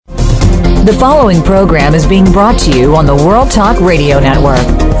The following program is being brought to you on the World Talk Radio Network.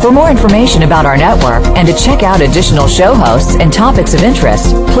 For more information about our network and to check out additional show hosts and topics of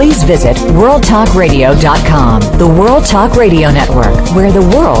interest, please visit worldtalkradio.com. The World Talk Radio Network, where the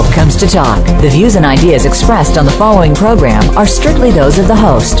world comes to talk. The views and ideas expressed on the following program are strictly those of the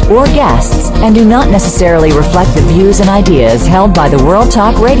host or guests and do not necessarily reflect the views and ideas held by the World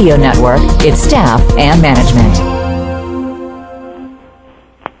Talk Radio Network, its staff, and management.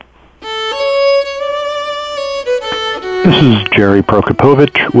 This is Jerry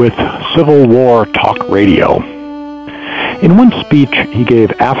Prokopowicz with Civil War Talk Radio. In one speech he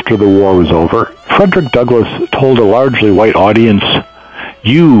gave after the war was over, Frederick Douglass told a largely white audience,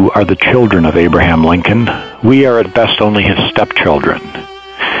 "You are the children of Abraham Lincoln. We are at best only his stepchildren."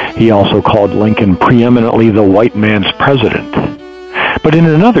 He also called Lincoln preeminently the white man's president. But in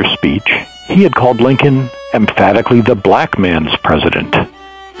another speech, he had called Lincoln emphatically the black man's president.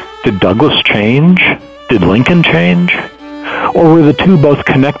 Did Douglass change? Did Lincoln change? Or were the two both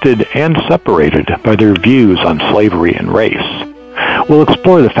connected and separated by their views on slavery and race? We'll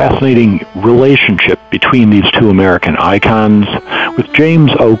explore the fascinating relationship between these two American icons with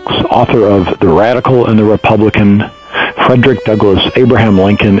James Oakes, author of The Radical and the Republican, Frederick Douglass, Abraham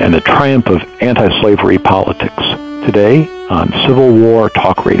Lincoln, and the Triumph of Anti-Slavery Politics, today on Civil War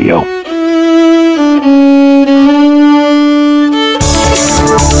Talk Radio.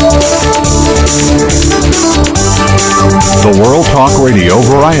 The World Talk Radio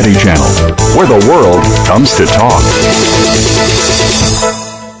Variety Channel, where the world comes to talk.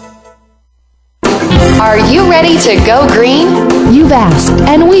 Are you ready to go green? You've asked,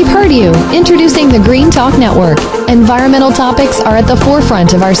 and we've heard you. Introducing the Green Talk Network. Environmental topics are at the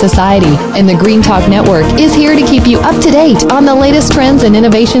forefront of our society, and the Green Talk Network is here to keep you up to date on the latest trends and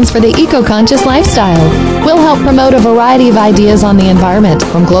innovations for the eco-conscious lifestyle. We'll help promote a variety of ideas on the environment,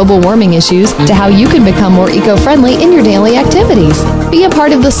 from global warming issues to how you can become more eco-friendly in your daily activities. Be a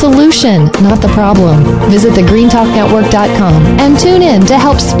part of the solution, not the problem. Visit thegreentalknetwork.com and tune in to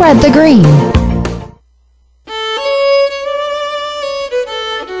help spread the green.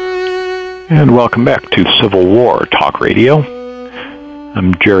 And welcome back to Civil War Talk Radio.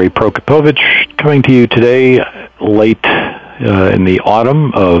 I'm Jerry Prokopowicz, coming to you today late in the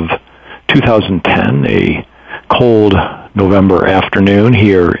autumn of 2010, a cold November afternoon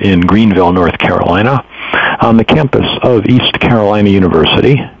here in Greenville, North Carolina, on the campus of East Carolina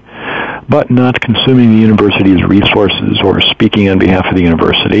University, but not consuming the university's resources or speaking on behalf of the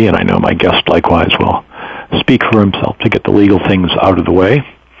university, and I know my guest likewise will speak for himself to get the legal things out of the way.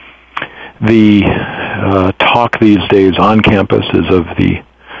 The talk these days on campus is of the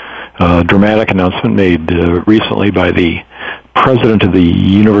dramatic announcement made recently by the president of the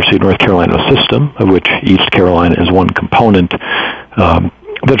University of North Carolina system, of which East Carolina is one component,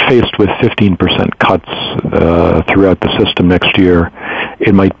 that faced with 15% cuts throughout the system next year,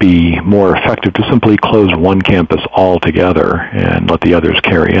 it might be more effective to simply close one campus altogether and let the others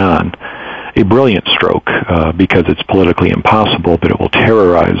carry on. A brilliant stroke because it's politically impossible, but it will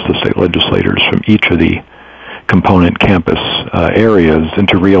terrorize the state legislators from each of the component campus areas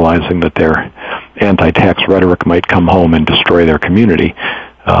into realizing that their anti-tax rhetoric might come home and destroy their community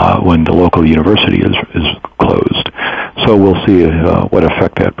when the local university is closed. So we'll see what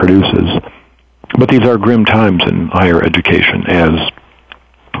effect that produces. But these are grim times in higher education as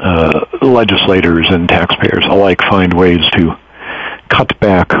legislators and taxpayers alike find ways to cut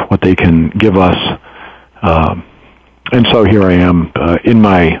back what they can give us. And so here I am in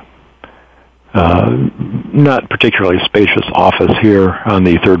my not particularly spacious office here on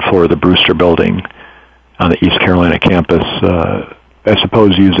the third floor of the Brewster Building on the East Carolina campus, I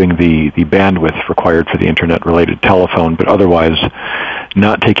suppose using the bandwidth required for the internet-related telephone, but otherwise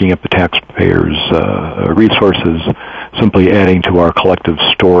not taking up the taxpayers' resources, simply adding to our collective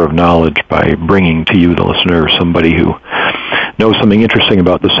store of knowledge by bringing to you, the listener, somebody who knows something interesting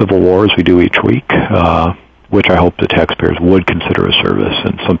about the Civil War, as we do each week, which I hope the taxpayers would consider a service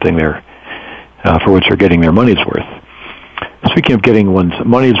and something for which they're getting their money's worth. Speaking of getting one's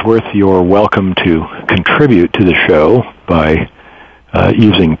money's worth, you're welcome to contribute to the show by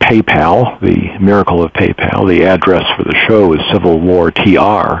using PayPal, the miracle of PayPal. The address for the show is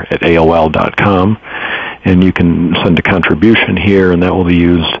civilwartr@aol.com, and you can send a contribution here, and that will be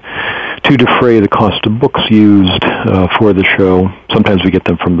used to defray the cost of books used for the show. Sometimes we get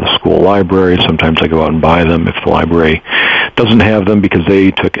them from the school library. Sometimes I go out and buy them if the library doesn't have them, because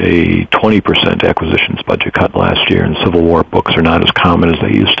they took a 20% acquisitions budget cut last year, and Civil War books are not as common as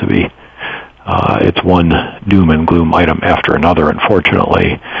they used to be. It's one doom and gloom item after another,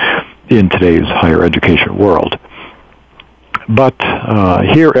 unfortunately, in today's higher education world. But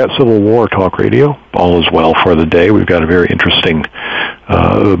here at Civil War Talk Radio, all is well for the day. We've got a very interesting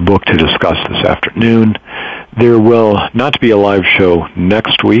book to discuss this afternoon. There will not be a live show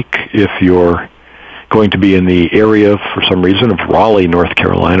next week. If you're going to be in the area for some reason of Raleigh, North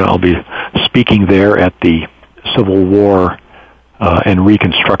Carolina, I'll be speaking there at the Civil War and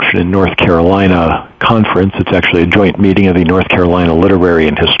Reconstruction in North Carolina conference. It's actually a joint meeting of the North Carolina Literary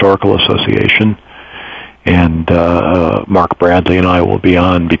and Historical Association. And Mark Bradley and I will be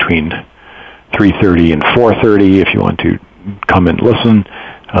on between 3:30 and 4:30 if you want to come and listen.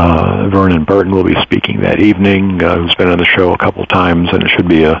 Vernon Burton will be speaking that evening, who's been on the show a couple times, and it should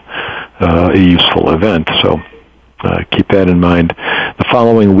be a useful event. So keep that in mind. The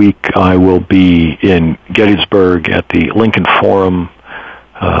following week, I will be in Gettysburg at the Lincoln Forum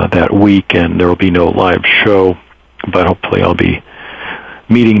that week, and there will be no live show, but hopefully I'll be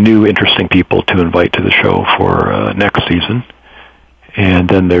meeting new, interesting people to invite to the show for next season. And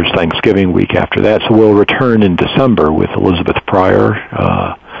then there's Thanksgiving week after that. So we'll return in December with Elizabeth Pryor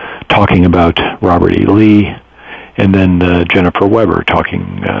talking about Robert E. Lee, and then Jennifer Weber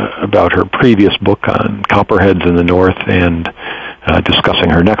talking about her previous book on Copperheads in the North and discussing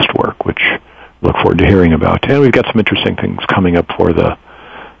her next work, which I look forward to hearing about. And we've got some interesting things coming up for the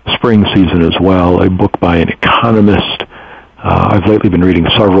spring season as well, a book by an economist. I've lately been reading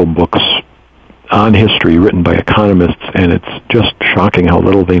several books on history written by economists, and it's just shocking how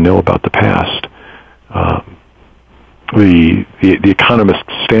little they know about the past. The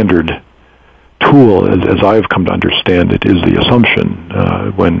economist's standard tool, as I've come to understand it, is the assumption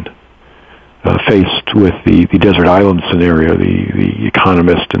when faced with the desert island scenario. The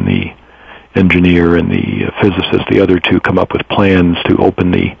economist and the engineer and the physicist, the other two, come up with plans to open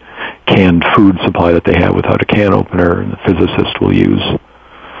the canned food supply that they have without a can opener, and the physicist will use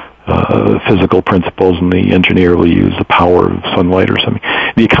physical principles, and the engineer will use the power of sunlight or something.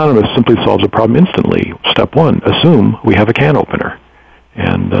 The economist simply solves a problem instantly. Step one, assume we have a can opener,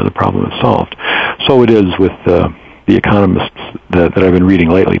 and the problem is solved. So it is with the economists that I've been reading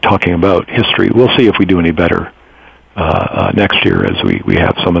lately talking about history. We'll see if we do any better next year as we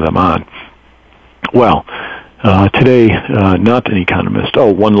have some of them on. Well, today, not an economist.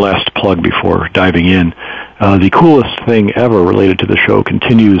 Oh, one last plug before diving in. The coolest thing ever related to the show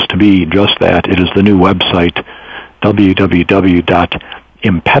continues to be just that. It is the new website,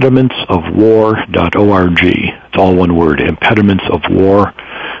 www.impedimentsofwar.org. It's all one word, Impediments of War.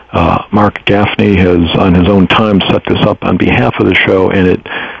 Mark Gaffney has, on his own time, set this up on behalf of the show, and it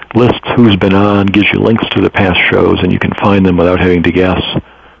lists who's been on, gives you links to the past shows, and you can find them without having to guess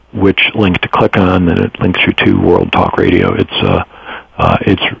which link to click on, and it links you to World Talk Radio. It's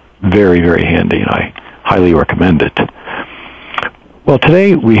very, very handy, and I highly recommend it. Well,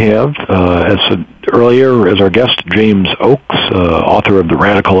 today we have, as said earlier, as our guest, James Oakes, author of The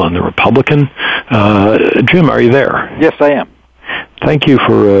Radical and the Republican. Jim, are you there? Yes, I am. Thank you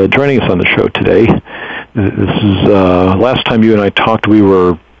for joining us on the show today. This is last time you and I talked, we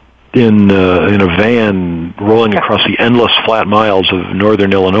were in a van rolling across the endless flat miles of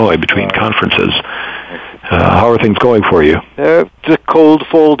northern Illinois between conferences. How are things going for you? It's a cold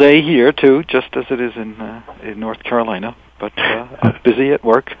fall day here, too, just as it is in North Carolina. But I'm busy at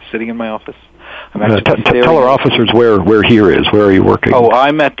work, sitting in my office. Tell our officers where here is. Where are you working? Oh,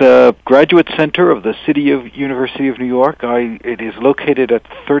 I'm at the Graduate Center of the University of New York. It is located at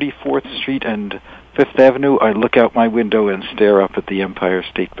 34th Street and 5th Avenue. I look out my window and stare up at the Empire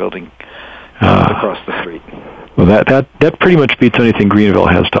State Building across the street. Well, that pretty much beats anything Greenville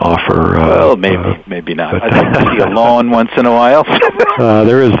has to offer. Well, maybe not. I'd like to see a lawn once in a while.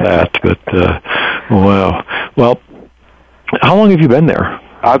 There is that, but wow. Well, how long have you been there?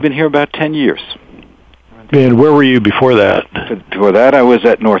 I've been here about 10 years. And where were you before that? Before that, I was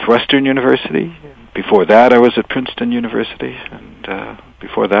at Northwestern University. Before that, I was at Princeton University. And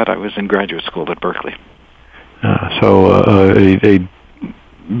before that, I was in graduate school at Berkeley. So a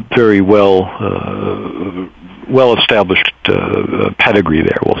very well-established pedigree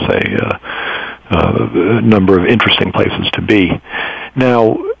there, we'll say. A number of interesting places to be.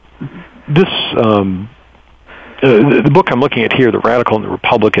 Now, this the book I'm looking at here, The Radical and the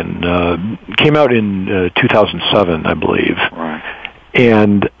Republican, came out in 2007, I believe. Right.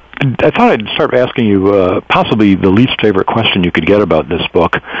 And I thought I'd start asking you possibly the least favorite question you could get about this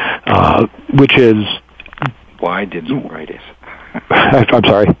book, which is... Why did you write it? I'm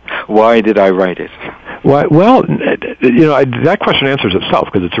sorry? Why did I write it? Well, that question answers itself,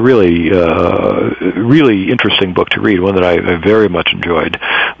 because it's a really, really interesting book to read, one that I very much enjoyed.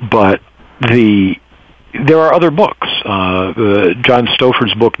 But there are other books. John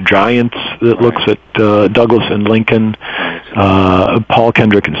Stouffer's book, Giants, that looks at Douglas and Lincoln. Paul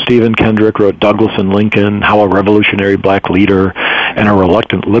Kendrick and Stephen Kendrick wrote Douglas and Lincoln, How a Revolutionary Black Leader and a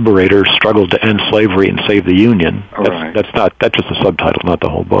Reluctant Liberator Struggled to End Slavery and Save the Union. That's just a subtitle, not the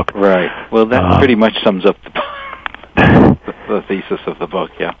whole book. Right. Well, that pretty much sums up the thesis of the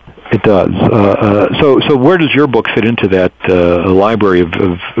book, yeah. It does. So where does your book fit into that library of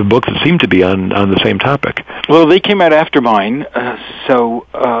books that seem to be on the same topic? Well, they came out after mine, so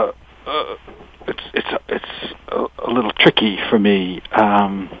it's a little tricky for me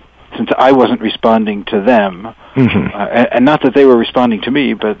since I wasn't responding to them, and not that they were responding to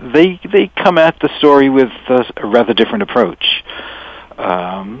me, but they come at the story with a rather different approach.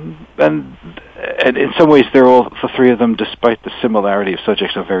 And in some ways, the three of them, despite the similarity of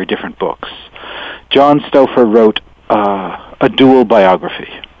subjects, are very different books. John Stauffer wrote a dual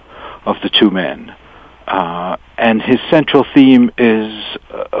biography of the two men, and his central theme is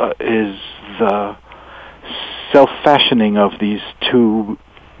the self-fashioning of these two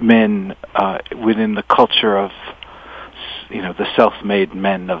men within the culture of, the self-made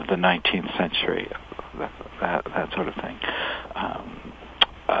men of the 19th century, that sort of thing.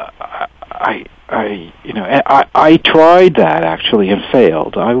 I tried that actually and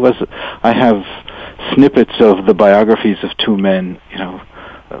failed. I have snippets of the biographies of two men,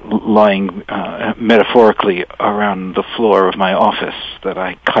 lying metaphorically around the floor of my office that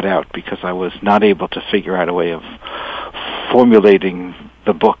I cut out because I was not able to figure out a way of formulating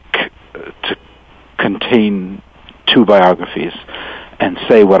the book to contain two biographies and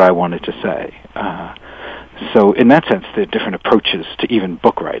say what I wanted to say. So in that sense, there are different approaches to even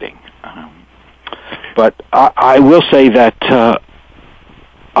book writing. But I will say that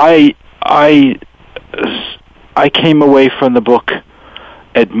I came away from the book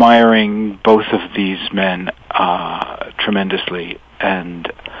admiring both of these men tremendously, and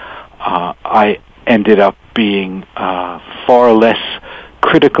I ended up being far less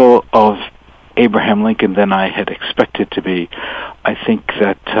critical of Abraham Lincoln than I had expected to be. I think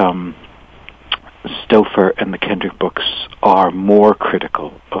that Stauffer and the Kendrick books are more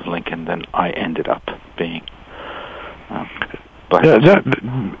critical of Lincoln than I ended up being.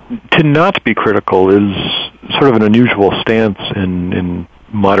 To not be critical is sort of an unusual stance in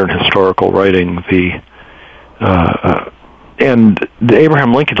modern historical writing. And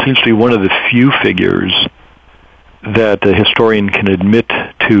Abraham Lincoln seems to be one of the few figures that a historian can admit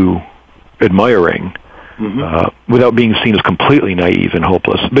to admiring without being seen as completely naive and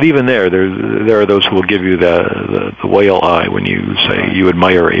hopeless. But even there are those who will give you the whale eye when you say you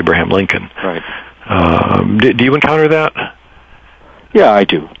admire Abraham Lincoln. Right. Do you encounter that? Yeah, I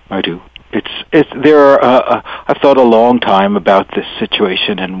do. I've thought a long time about this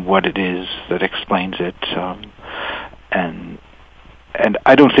situation and what it is that explains it, and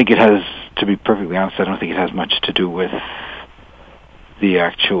I don't think it has, to be perfectly honest, I don't think it has much to do with the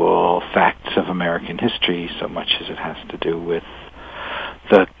actual facts of American history so much as it has to do with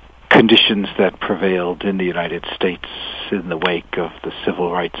the conditions that prevailed in the United States in the wake of the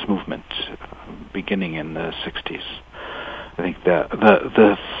civil rights movement beginning in the 60s. I think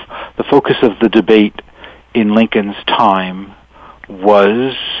the focus of the debate in Lincoln's time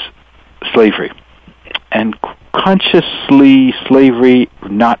was slavery, and consciously slavery,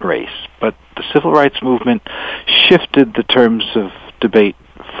 not race. But the civil rights movement shifted the terms of debate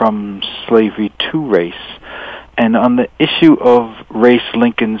from slavery to race, and on the issue of race,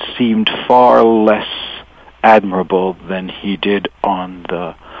 Lincoln seemed far less admirable than he did on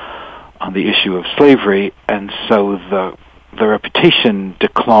the issue of slavery, and so the reputation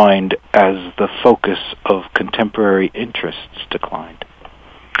declined as the focus of contemporary interests declined.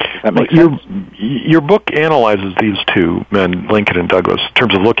 Does that make sense? Your book analyzes these two men, Lincoln and Douglas, in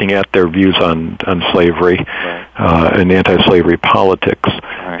terms of looking at their views on slavery, right, and anti-slavery politics.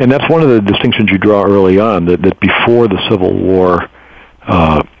 Right. And that's one of the distinctions you draw early on, that before the Civil War,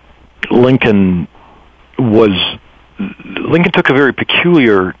 Lincoln took a very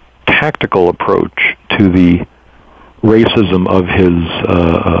peculiar tactical approach to the racism of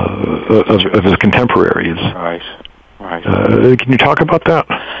his contemporaries. Right. Can you talk about that?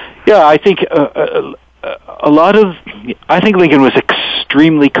 Yeah, I think I think Lincoln was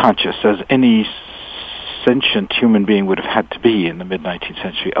extremely conscious, as any sentient human being would have had to be in the mid-19th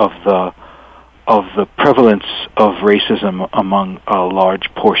century, of the prevalence of racism among a large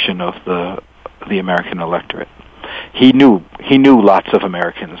portion of the American electorate. He knew lots of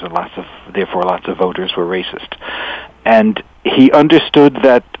Americans and therefore lots of voters were racist, and he understood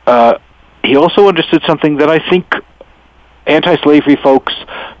that. He also understood something that I think anti-slavery folks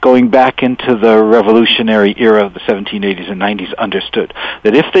going back into the revolutionary era of the 1780s and 90s understood,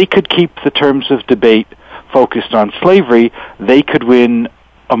 that if they could keep the terms of debate focused on slavery, they could win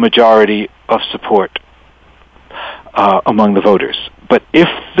a majority of support among the voters. But if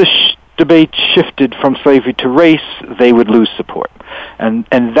the debate shifted from slavery to race, they would lose support. And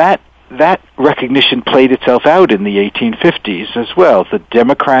that recognition played itself out in the 1850s as well. The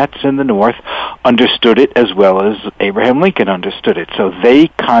Democrats in the North understood it as well as Abraham Lincoln understood it. So they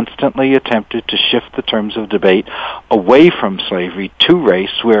constantly attempted to shift the terms of debate away from slavery to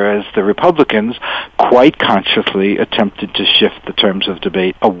race, whereas the Republicans quite consciously attempted to shift the terms of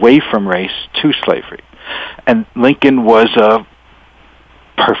debate away from race to slavery. And Lincoln was a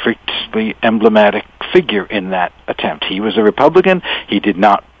perfectly emblematic figure in that attempt. He was a Republican. He did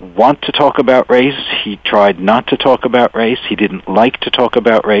not want to talk about race. He tried not to talk about race. He didn't like to talk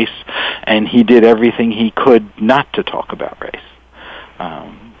about race, and he did everything he could not to talk about race.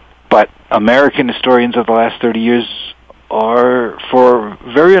 But American historians of the last 30 years are, for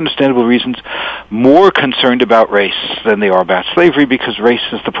very understandable reasons, more concerned about race than they are about slavery, because race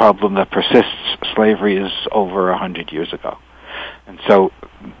is the problem that persists. Slavery is over 100 years ago. And so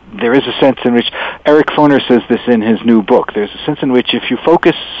there is a sense in which, Eric Foner says this in his new book, there's a sense in which if you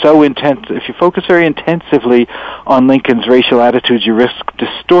focus very intensively on Lincoln's racial attitudes, you risk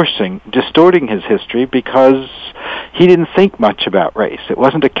distorting his history, because he didn't think much about race. It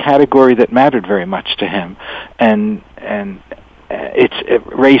wasn't a category that mattered very much to him. And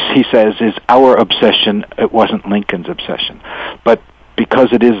race, he says, is our obsession. It wasn't Lincoln's obsession. But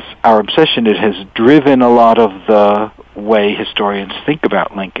because it is our obsession, it has driven a lot of the way historians think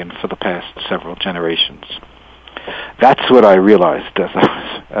about Lincoln for the past several generations. That's what I realized as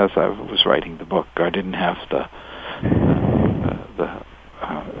I was writing the book. I didn't have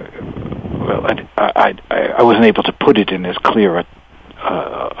I wasn't able to put it in as clear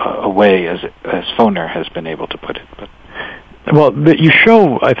a way as Foner has been able to put it. But you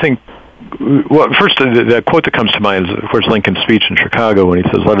show, I think. Well, first, the quote that comes to mind is, of course, Lincoln's speech in Chicago when he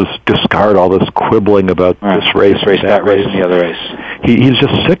says, "Let us discard all this quibbling about this race, that race, and the other race." He's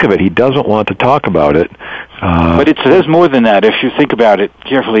just sick of it. He doesn't want to talk about it. But it says more than that. If you think about it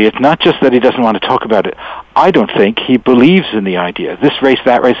carefully, it's not just that he doesn't want to talk about it. I don't think he believes in the idea. This race,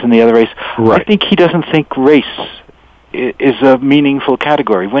 that race, and the other race. Right. I think he doesn't think race is a meaningful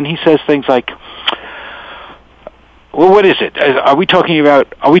category. When he says things like, well, what is it? Are we talking about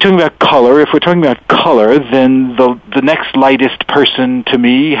color? If we're talking about color, then the next lightest person to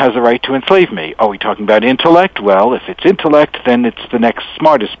me has a right to enslave me. Are we talking about intellect? Well, if it's intellect, then it's the next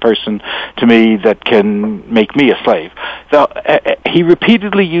smartest person to me that can make me a slave. He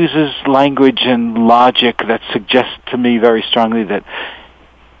repeatedly uses language and logic that suggests to me very strongly that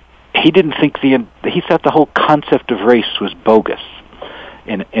he didn't think he thought the whole concept of race was bogus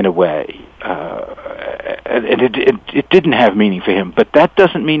in a way. And it didn't have meaning for him, but that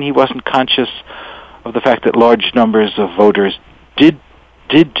doesn't mean he wasn't conscious of the fact that large numbers of voters did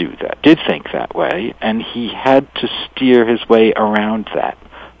do that, did think that way, and he had to steer his way around that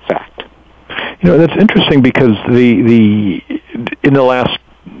fact. That's interesting, because in the last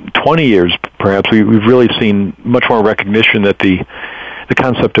 20 years, perhaps, we've really seen much more recognition that the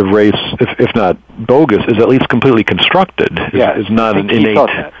concept of race, if not bogus, is at least completely constructed. Is not an innate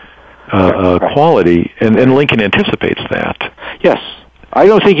quality, and Lincoln anticipates that. Yes, I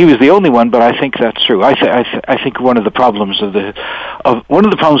don't think he was the only one, but I think that's true. I think one of the problems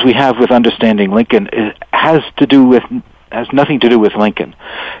we have with understanding Lincoln has nothing to do with Lincoln.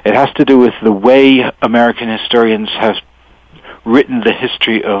 It has to do with the way American historians have written the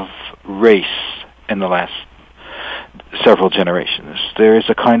history of race in the last several generations. There is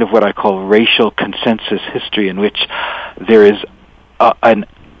a kind of what I call racial consensus history, in which there is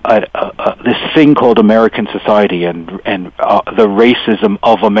this thing called American society, and the racism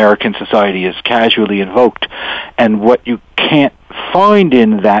of American society is casually invoked. And what you can't find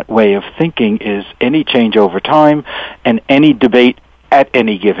in that way of thinking is any change over time and any debate at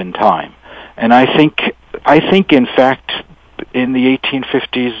any given time. And I think in fact, in the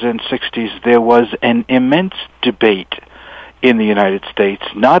 1850s and 60s, there was an immense debate in the United States,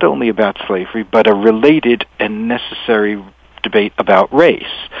 not only about slavery, but a related and necessary debate about race.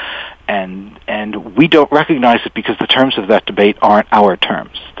 And we don't recognize it because the terms of that debate aren't our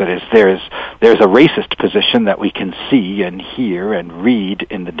terms. That is, there's a racist position that we can see and hear and read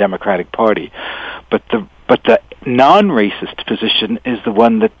in the Democratic Party, but the non-racist position is the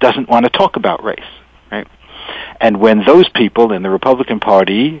one that doesn't want to talk about race, right? And when those people in the Republican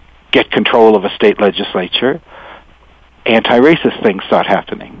Party get control of a state legislature, anti-racist things start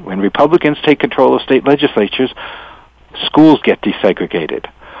happening. When Republicans take control of state legislatures, schools get desegregated.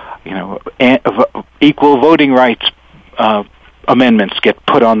 Equal voting rights amendments get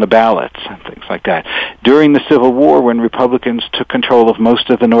put on the ballots and things like that. During the Civil War, when Republicans took control of most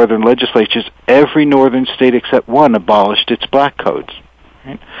of the northern legislatures, every northern state except one abolished its black codes.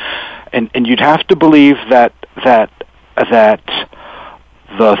 Right? And you'd have to believe that the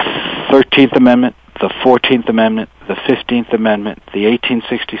 13th Amendment, the 14th Amendment, the 15th Amendment, the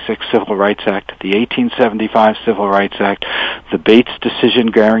 1866 Civil Rights Act, the 1875 Civil Rights Act, the Bates decision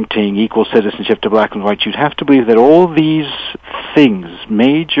guaranteeing equal citizenship to black and white, you'd have to believe that all these things,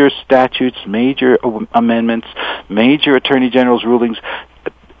 major statutes, major amendments, major attorney general's rulings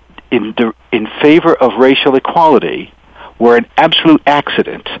in favor of racial equality were an absolute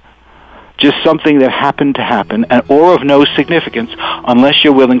accident, just something that happened to happen, or of no significance, unless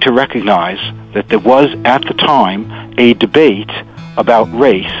you're willing to recognize that there was, at the time, a debate about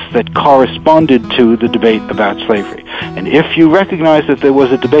race that corresponded to the debate about slavery. And if you recognize that there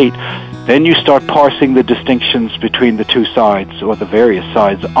was a debate, then you start parsing the distinctions between the two sides, or the various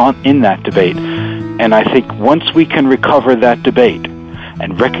sides in that debate. And I think once we can recover that debate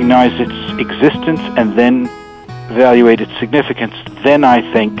and recognize its existence and then evaluate its significance, then I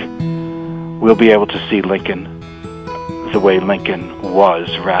think we'll be able to see Lincoln the way Lincoln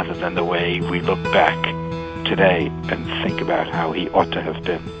was, rather than the way we look back today and think about how he ought to have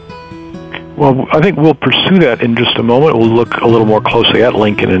been. Well, I think we'll pursue that in just a moment. We'll look a little more closely at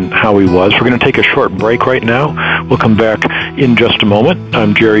Lincoln and how he was. We're going to take a short break right now. We'll come back in just a moment.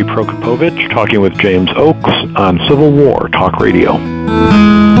 I'm Jerry Prokopowicz, talking with James Oakes on Civil War Talk Radio.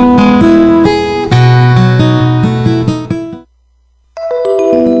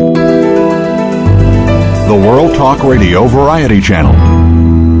 The World Talk Radio Variety Channel.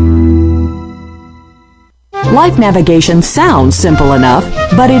 Life navigation sounds simple enough,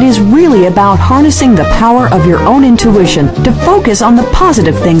 but it is really about harnessing the power of your own intuition to focus on the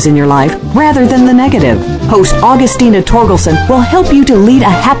positive things in your life rather than the negative. Host Augustina Torgelson will help you to lead a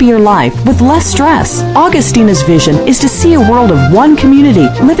happier life with less stress. Augustina's vision is to see a world of one community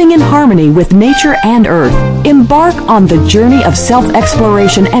living in harmony with nature and earth. Embark on the journey of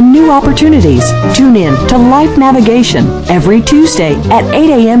self-exploration and new opportunities. Tune in to Life Navigation every Tuesday at 8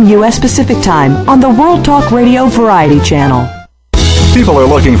 a.m. U.S. Pacific Time on the World Talk Radio Variety Channel. People are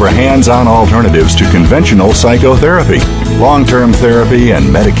looking for hands-on alternatives to conventional psychotherapy. Long-term therapy and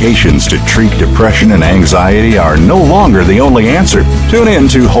medications to treat depression and anxiety are no longer the only answer. Tune in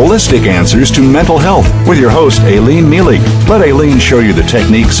to Holistic Answers to Mental Health with your host, Aileen Mealy. Let Aileen show you the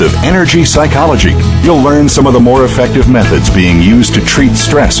techniques of energy psychology. You'll learn some of the more effective methods being used to treat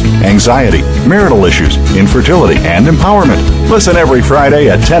stress, anxiety, marital issues, infertility, and empowerment. Listen every Friday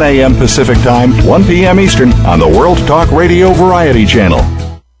at 10 a.m. Pacific Time, 1 p.m. Eastern on the World Talk Radio Variety Channel.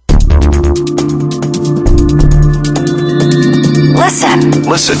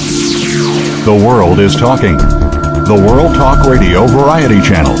 Listen. The world is talking. The World Talk Radio Variety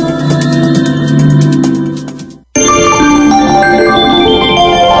Channel.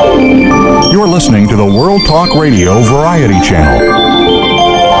 You're listening to the World Talk Radio Variety Channel.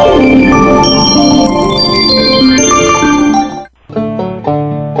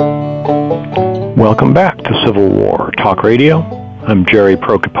 Welcome back to Civil War Talk Radio. I'm Jerry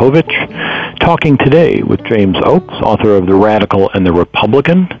Prokopowicz, talking today with James Oakes, author of The Radical and the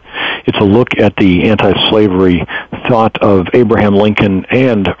Republican. It's a look at the anti-slavery thought of Abraham Lincoln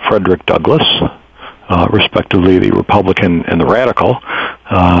and Frederick Douglass, respectively the Republican and the Radical.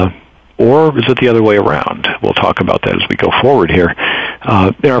 Or is it the other way around? We'll talk about that as we go forward here.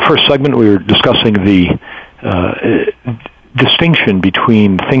 In our first segment, we were discussing the distinction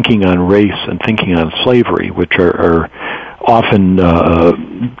between thinking on race and thinking on slavery, which are often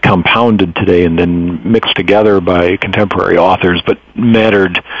compounded today and then mixed together by contemporary authors, but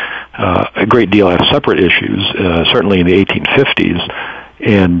mattered a great deal as separate issues, certainly in the 1850s.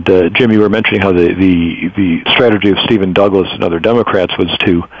 And Jim, you were mentioning how the strategy of Stephen Douglas and other Democrats was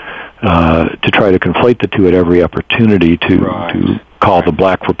to try to conflate the two at every opportunity, to call the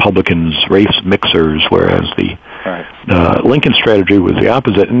black Republicans race mixers, whereas the Lincoln strategy was the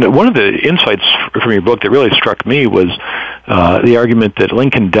opposite. And one of the insights from your book that really struck me was the argument that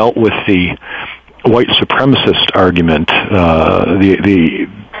Lincoln dealt with the white supremacist argument,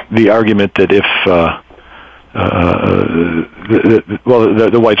 the argument that if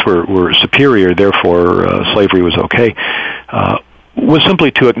the whites were superior, therefore slavery was okay, was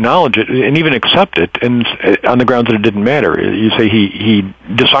simply to acknowledge it and even accept it, and on the grounds that it didn't matter. You say he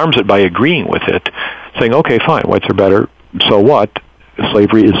disarms it by agreeing with it, saying, okay, fine, whites are better, so what?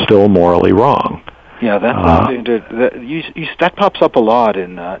 Slavery is still morally wrong. Yeah, that pops up a lot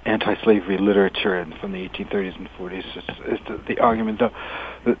in anti-slavery literature and from the 1830s and 40s. It's the argument, though,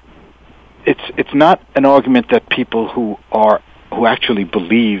 that it's not an argument that people who are who actually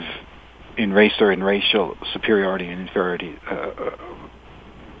believe in race or in racial superiority and inferiority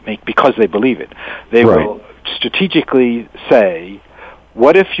make because they believe it. They will strategically say,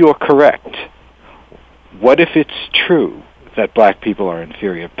 what if you're correct? What if it's true that black people are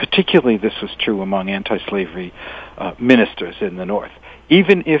inferior? Particularly this was true among anti-slavery ministers in the North.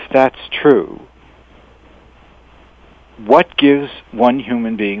 Even if that's true, what gives one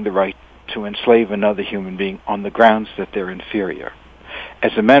human being the right to enslave another human being on the grounds that they're inferior?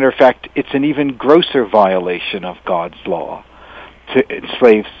 As a matter of fact, it's an even grosser violation of God's law to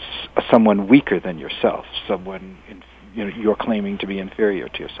enslave someone weaker than yourself, someone you're claiming to be inferior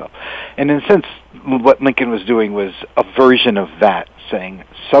to yourself. And in a sense, what Lincoln was doing was a version of that, saying,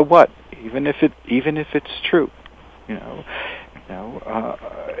 "So what? Even if it's true,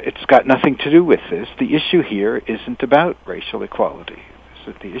 it's got nothing to do with this. The issue here isn't about racial equality.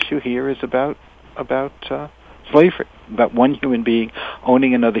 The issue here is about slavery, about one human being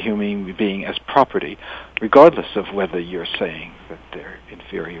owning another human being as property, regardless of whether you're saying that they're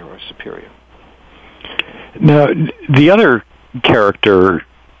inferior or superior." Now, the other character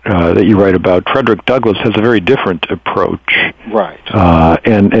that you write about, Frederick Douglass, has a very different approach. Right.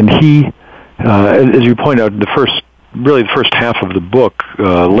 And he, as you point out, the first half of the book,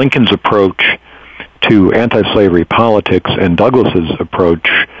 Lincoln's approach to anti-slavery politics and Douglas's approach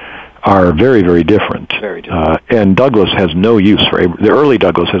are very, very different. Very different. And Douglass has no use for the early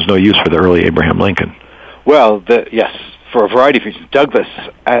Douglass has no use for the early Abraham Lincoln. Well, yes, for a variety of reasons. Douglass,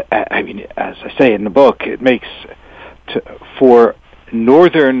 I mean, as I say in the book, it makes for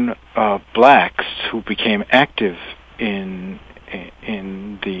Northern blacks who became active in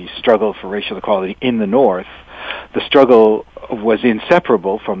the struggle for racial equality in the North, the struggle was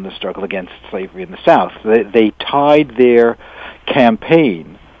inseparable from the struggle against slavery in the South. They tied their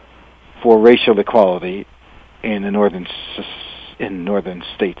campaign for racial equality in the northern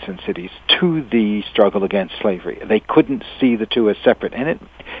states and cities to the struggle against slavery. They couldn't see the two as separate, and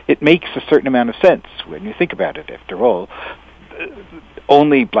it makes a certain amount of sense when you think about it. After all,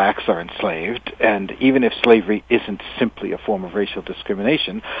 only blacks are enslaved, and even if slavery isn't simply a form of racial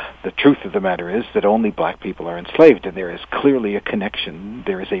discrimination, the truth of the matter is that only black people are enslaved, and there is clearly a connection.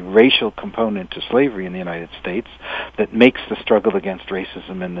 There is a racial component to slavery in the United States that makes the struggle against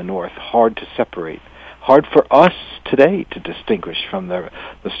racism in the North hard to separate, hard for us today to distinguish from the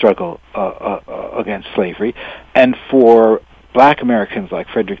struggle against slavery. And for black Americans like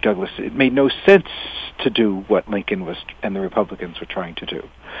Frederick Douglass, it made no sense to do what Lincoln and the Republicans were trying to do.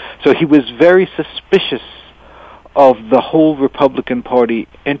 So he was very suspicious of the whole Republican Party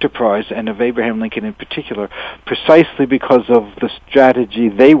enterprise and of Abraham Lincoln in particular, precisely because of the strategy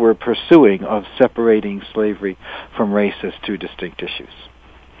they were pursuing of separating slavery from race as two distinct issues.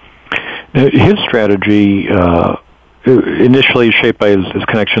 Now, his strategy, initially shaped by his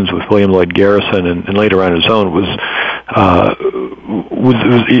connections with William Lloyd Garrison and later on his own, was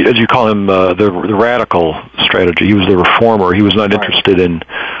as you call him, the radical strategy. He was the reformer. He was not interested in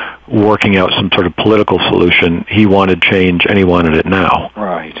working out some sort of political solution. He wanted change, and he wanted it now.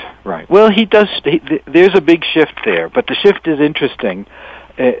 Right. Well, he does. There's a big shift there, but the shift is interesting.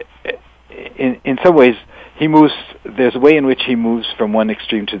 In some ways, there's a way in which he moves from one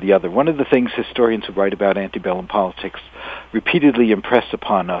extreme to the other. One of the things historians who write about antebellum politics repeatedly impress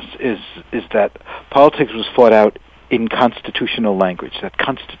upon us is that politics was fought out in constitutional language, that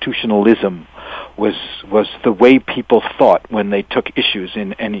constitutionalism was the way people thought when they took issues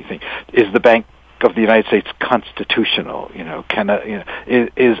in anything. Is the Bank of the United States constitutional?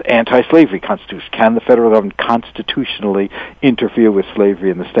 Is anti-slavery constitutional? Can the federal government constitutionally interfere with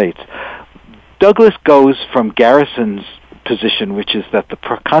slavery in the states? Douglass goes from Garrison's position, which is that the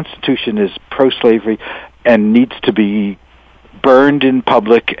Constitution is pro-slavery and needs to be burned in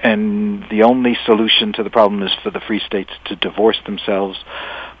public, and the only solution to the problem is for the free states to divorce themselves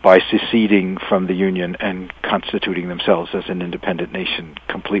by seceding from the Union and constituting themselves as an independent nation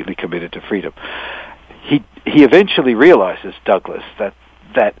completely committed to freedom. He eventually realizes, Douglass,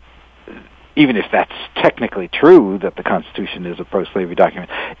 that even if that's technically true, that the Constitution is a pro-slavery document,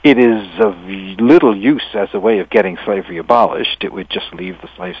 it is of little use as a way of getting slavery abolished. It would just leave the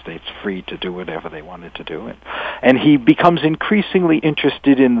slave states free to do whatever they wanted to do. And he becomes increasingly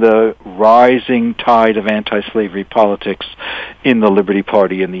interested in the rising tide of anti-slavery politics in the Liberty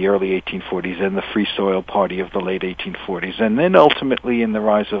Party in the early 1840s and the Free Soil Party of the late 1840s, and then ultimately in the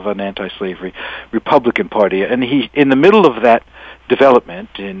rise of an anti-slavery Republican Party. And in the middle of that development,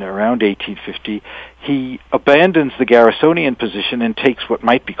 in around 1850, he abandons the Garrisonian position and takes what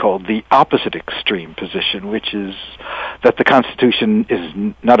might be called the opposite extreme position, which is that the Constitution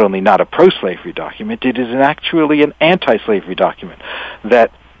is not only not a pro-slavery document, it is actually an anti-slavery document.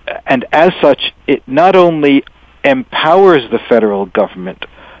 And as such, it not only empowers the federal government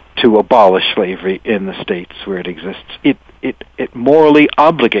to abolish slavery in the states where it exists, it morally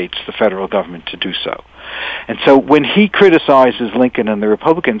obligates the federal government to do so. And so when he criticizes Lincoln and the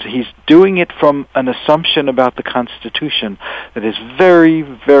Republicans, he's doing it from an assumption about the Constitution that is very,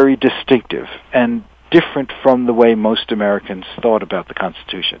 very distinctive and different from the way most Americans thought about the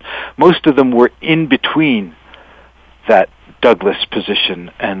Constitution. Most of them were in between that Douglas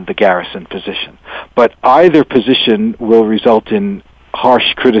position and the Garrison position. But either position will result in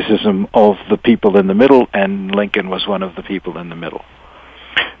harsh criticism of the people in the middle, and Lincoln was one of the people in the middle.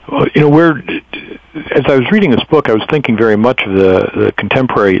 Well, as I was reading this book, I was thinking very much of the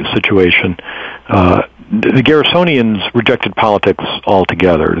contemporary situation. The Garrisonians rejected politics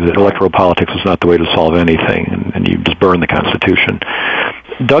altogether. That electoral politics is not the way to solve anything, and you just burn the Constitution.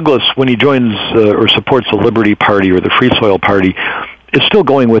 Douglas, when he joins or supports the Liberty Party or the Free Soil Party, is still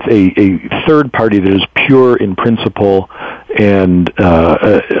going with a third party that is pure in principle and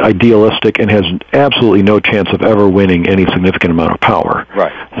idealistic and has absolutely no chance of ever winning any significant amount of power.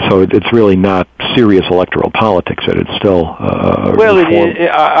 Right. So it's really not serious electoral politics. It's still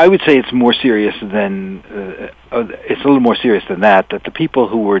I would say it's more serious than it's a little more serious than that. That the people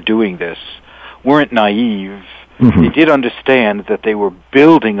who were doing this weren't naive. Mm-hmm. They did understand that they were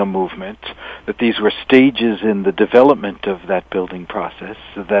building a movement, that these were stages in the development of that building process,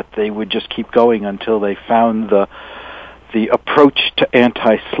 so that they would just keep going until they found the approach to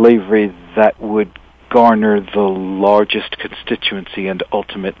anti-slavery that would garner the largest constituency and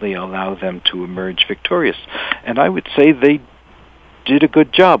ultimately allow them to emerge victorious. And I would say they did a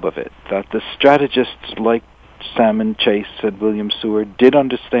good job of it, that the strategists like Salmon Chase and William Seward did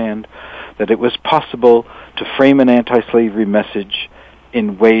understand that it was possible to frame an anti-slavery message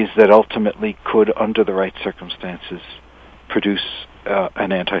in ways that ultimately could, under the right circumstances, produce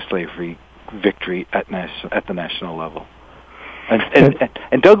an anti-slavery victory at the national level.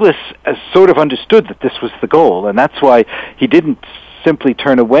 And Douglas sort of understood that this was the goal, and that's why he didn't simply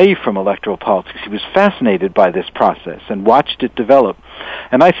turn away from electoral politics. He was fascinated by this process and watched it develop.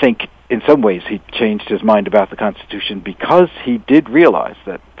 And I think in some ways he changed his mind about the Constitution because he did realize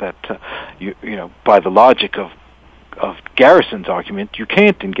that by the logic of Garrison's argument, you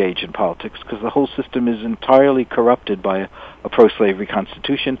can't engage in politics because the whole system is entirely corrupted by a pro-slavery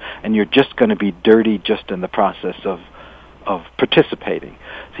Constitution, and you're just going to be dirty just in the process of participating.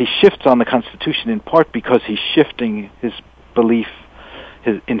 He shifts on the Constitution in part because he's shifting his belief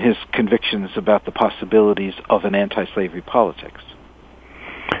in his convictions about the possibilities of an anti-slavery politics.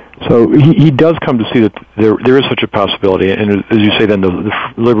 So he does come to see that there is such a possibility, and as you say, then the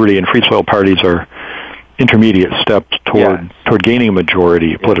Liberty and Free Soil parties are intermediate steps toward gaining a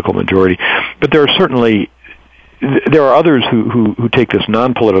majority, a political majority. But there are others who take this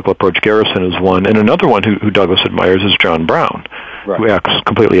non-political approach. Garrison is one, and another one who Douglas admires is John Brown, right, who acts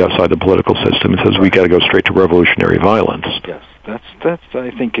completely outside the political system and says we got to go straight to revolutionary violence. Yes, that's I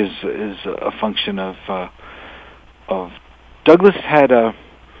think is a function of Douglas had a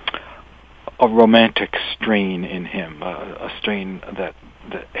romantic strain in him, a strain that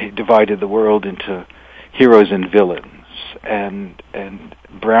divided the world into heroes and villains, and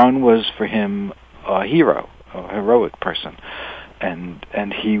Brown was for him a hero, a heroic person, and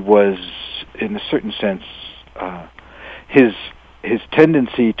he was, in a certain sense, his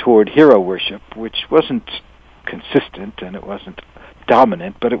tendency toward hero worship, which wasn't consistent and it wasn't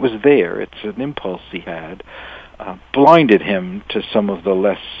dominant, but it was there. It's an impulse he had. Blinded him to some of the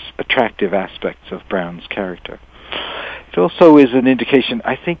less attractive aspects of Brown's character. It also is an indication.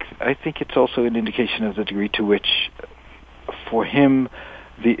 I think it's also an indication of the degree to which, for him,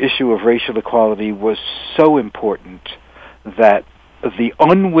 the issue of racial equality was so important that the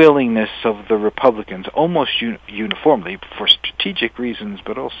unwillingness of the Republicans, almost uniformly, for strategic reasons,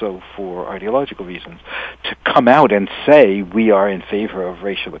 but also for ideological reasons, to come out and say we are in favor of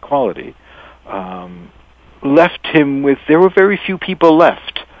racial equality, left him with, there were very few people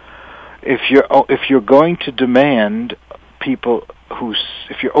left. If you're going to demand people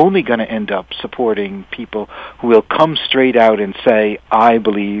if you're only going to end up supporting people who will come straight out and say, I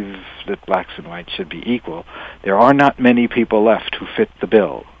believe that blacks and whites should be equal, there are not many people left who fit the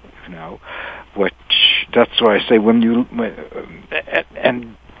bill, which, that's why I say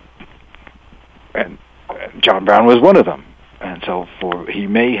and John Brown was one of them. And so he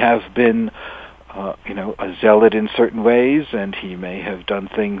may have been, a zealot in certain ways, and he may have done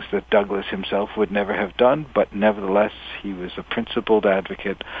things that Douglass himself would never have done, but nevertheless, he was a principled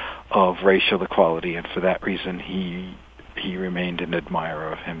advocate of racial equality, and for that reason, he remained an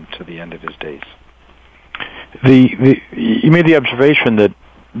admirer of him to the end of his days. You made the observation that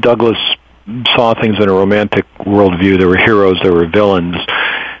Douglass saw things in a romantic worldview. There were heroes, there were villains.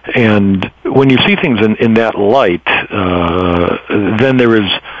 And when you see things in that light, then there is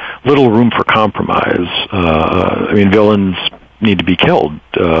little room for compromise. Villains need to be killed,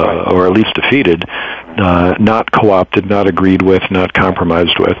 or at least defeated, not co-opted, not agreed with, not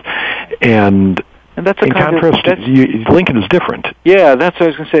compromised with. And that's in contrast, Lincoln is different. Yeah, that's what I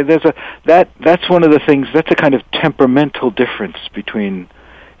was going to say. That's one of the things. That's a kind of temperamental difference between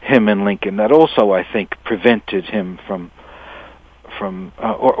him and Lincoln that also, I think, prevented him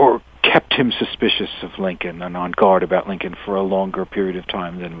or kept him suspicious of Lincoln and on guard about Lincoln for a longer period of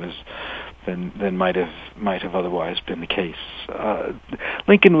time than might have otherwise been the case.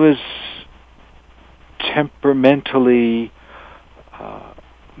 Lincoln was temperamentally.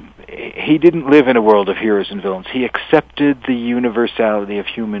 He didn't live in a world of heroes and villains. He accepted the universality of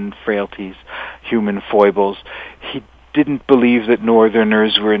human frailties, human foibles. He didn't believe that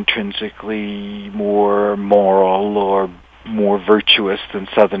Northerners were intrinsically more moral or more virtuous than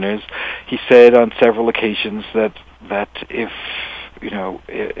Southerners. He said on several occasions that if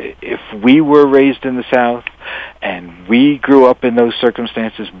we were raised in the South and we grew up in those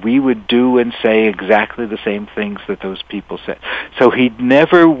circumstances, we would do and say exactly the same things that those people said. So he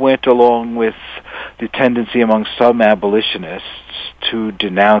never went along with the tendency among some abolitionists to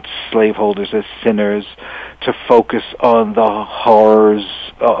denounce slaveholders as sinners, to focus on the horrors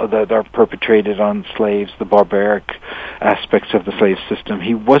that are perpetrated on slaves, the barbaric aspects of the slave system.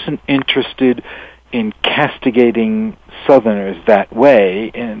 He wasn't interested in castigating Southerners that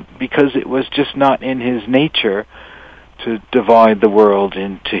way, and because it was just not in his nature to divide the world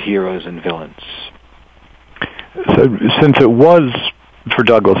into heroes and villains. So, since it was for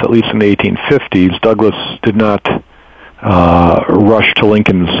Douglass, at least in the 1850s, Douglass did not rush to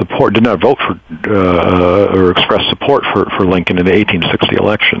Lincoln's support, did not vote for or express support for Lincoln in the 1860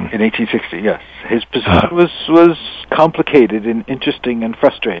 election. In 1860, yes. His position was complicated and interesting and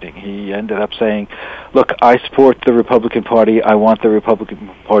frustrating. He ended up saying, look, I support the Republican Party. I want the Republican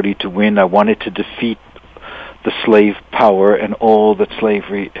Party to win. I want it to defeat the slave power and all that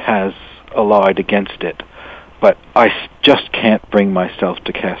slavery has allied against it. But I just can't bring myself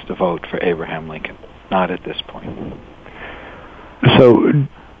to cast a vote for Abraham Lincoln. Not at this point. So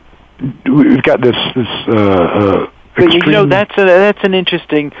we've got this but that's an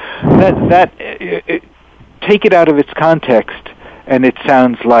interesting take it out of its context, and it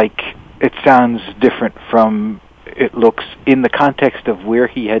sounds different from it looks in the context of where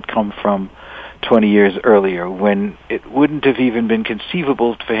he had come from 20 years earlier, when it wouldn't have even been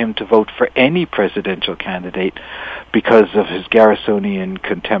conceivable for him to vote for any presidential candidate because of his Garrisonian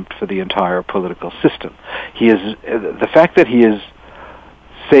contempt for the entire political system. The fact that he is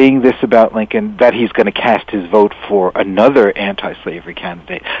saying this about Lincoln, that he's going to cast his vote for another anti-slavery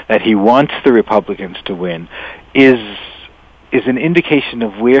candidate, that he wants the Republicans to win, is an indication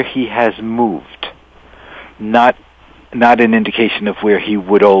of where he has moved, not an indication of where he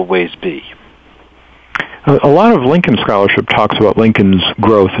would always be. A lot of Lincoln scholarship talks about Lincoln's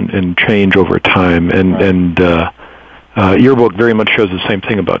growth and change over time, and your book very much shows the same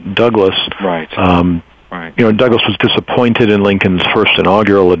thing about Douglass. Right. Right. Douglass was disappointed in Lincoln's first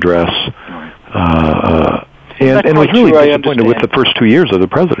inaugural address, and was really disappointed with the first 2 years of the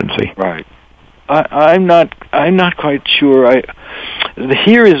presidency. Right. I'm not quite sure.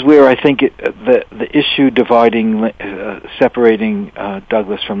 Here is where I think the issue separating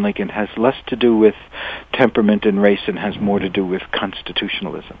Douglass from Lincoln has less to do with temperament and race and has more to do with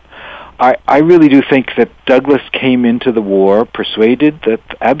constitutionalism. I really do think that Douglass came into the war persuaded,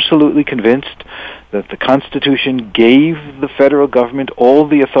 absolutely convinced that the Constitution gave the federal government all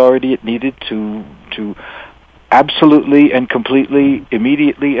the authority it needed to absolutely and completely,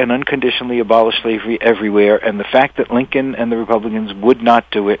 immediately and unconditionally abolish slavery everywhere, and the fact that Lincoln and the Republicans would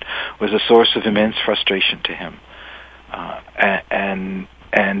not do it was a source of immense frustration to him.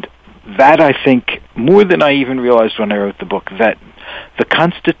 And that, I think, more than I even realized when I wrote the book, that the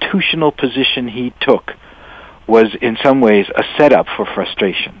constitutional position he took was in some ways a setup for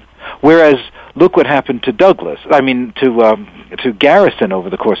frustration. Whereas, look what happened to to Garrison over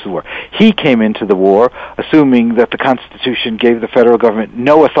the course of the war. He came into the war assuming that the Constitution gave the federal government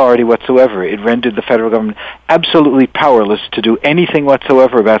no authority whatsoever. It rendered the federal government absolutely powerless to do anything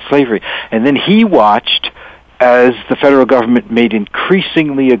whatsoever about slavery. And then he watched as the federal government made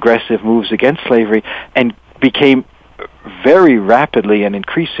increasingly aggressive moves against slavery and became very rapidly and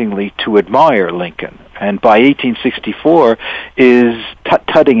increasingly to admire Lincoln. And by 1864 is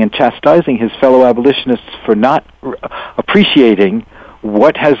tutting and chastising his fellow abolitionists for not appreciating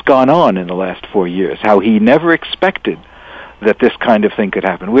what has gone on in the last 4 years, how he never expected that this kind of thing could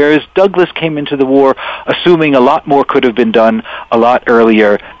happen. Whereas Douglas came into the war assuming a lot more could have been done a lot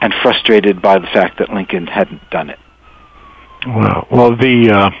earlier and frustrated by the fact that Lincoln hadn't done it. Well,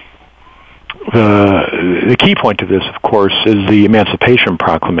 the key point to this, of course, is the Emancipation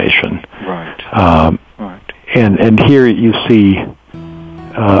Proclamation. Right. And here you see,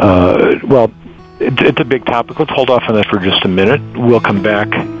 it's a big topic. Let's hold off on that for just a minute. We'll come back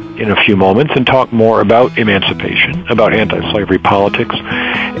in a few moments and talk more about emancipation, about anti-slavery politics,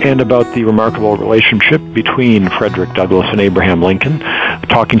 and about the remarkable relationship between Frederick Douglass and Abraham Lincoln.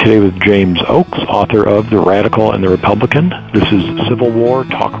 Talking today with James Oakes, author of The Radical and the Republican. This is Civil War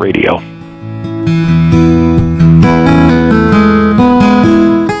Talk Radio.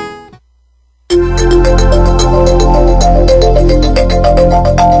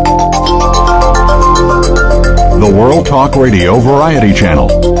 The World Talk Radio Variety Channel,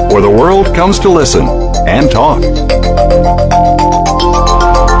 where the world comes to listen and talk.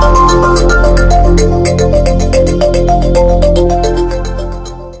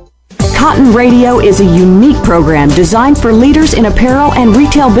 Cotton Radio is a unique program designed for leaders in apparel and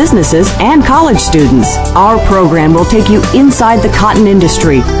retail businesses and college students. Our program will take you inside the cotton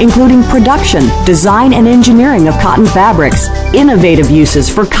industry, including production, design, and engineering of cotton fabrics, innovative uses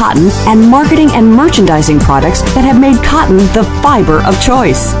for cotton, and marketing and merchandising products that have made cotton the fiber of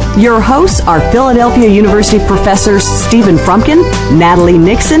choice. Your hosts are Philadelphia University professors Stephen Frumkin, Natalie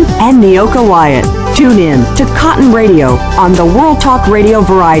Nixon, and Neoka Wyatt. Tune in to Cotton Radio on the World Talk Radio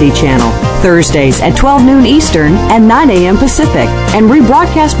Variety Channel, Thursdays at 12 noon Eastern and 9 a.m. Pacific, and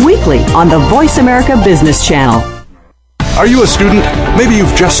rebroadcast weekly on the Voice America Business Channel. Are you a student? Maybe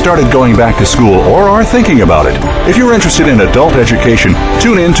you've just started going back to school or are thinking about it. If you're interested in adult education,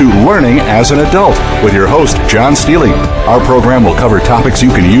 tune in to Learning as an Adult with your host, John Steele. Our program will cover topics you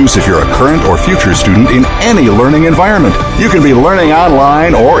can use if you're a current or future student in any learning environment. You can be learning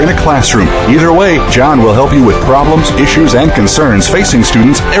online or in a classroom. Either way, John will help you with problems, issues, and concerns facing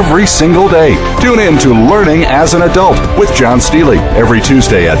students every single day. Tune in to Learning as an Adult with John Steele every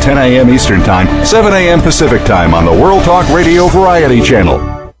Tuesday at 10 a.m. Eastern Time, 7 a.m. Pacific Time on the World Talk Radio Variety Channel.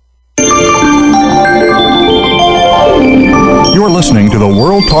 You're listening to the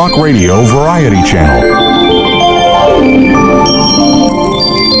World Talk Radio Variety Channel.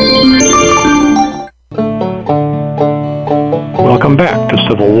 Welcome back to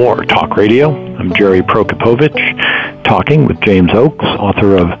Civil War Talk Radio. I'm Jerry Prokopowicz, talking with James Oakes,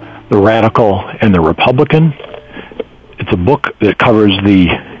 author of The Radical and the Republican. It's a book that covers the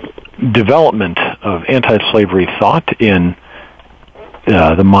development of anti-slavery thought in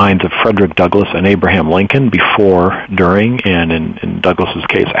the minds of Frederick Douglass and Abraham Lincoln before, during, and in Douglass's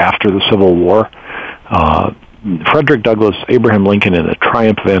case, after the Civil War. Frederick Douglass, Abraham Lincoln, and the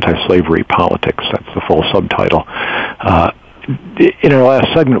Triumph of Anti-Slavery Politics. That's the full subtitle. In our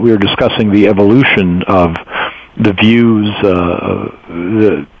last segment, we were discussing the evolution of the views,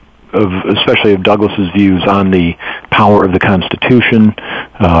 especially of Douglass's views on the power of the Constitution,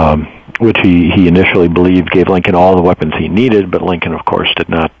 which he initially believed gave Lincoln all the weapons he needed, but Lincoln, of course, did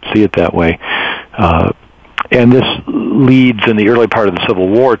not see it that way. And this leads in the early part of the Civil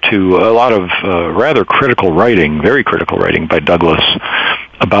War to a lot of rather critical writing, very critical writing by Douglass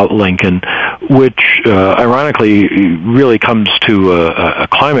about Lincoln, which ironically really comes to a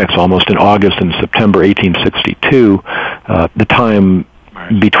climax almost in August and September 1862, the time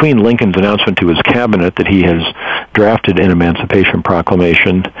between Lincoln's announcement to his cabinet that he has drafted an Emancipation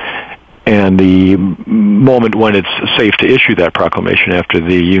Proclamation and the moment when it's safe to issue that proclamation after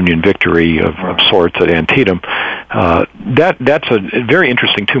the Union victory of sorts at Antietam. That's a very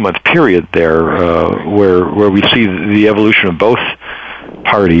interesting 2-month period there where we see the evolution of both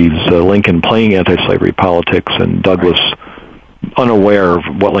parties, Lincoln playing anti-slavery politics and Douglass unaware of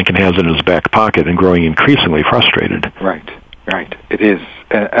what Lincoln has in his back pocket and growing increasingly frustrated. Right. It is.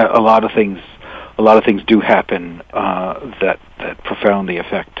 A lot of things do happen that profoundly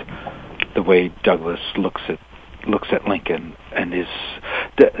affect the way Douglass looks at Lincoln, and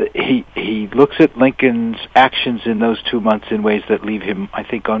he looks at Lincoln's actions in those 2 months in ways that leave him, I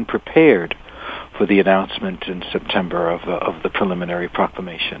think, unprepared for the announcement in September of the preliminary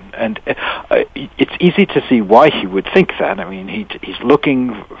proclamation. And it's easy to see why he would think that. I mean, he's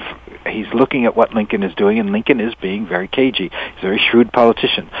looking at what Lincoln is doing, and Lincoln is being very cagey. He's a very shrewd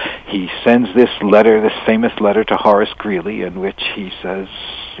politician. he sends this letter, this famous letter to Horace Greeley, in which he says,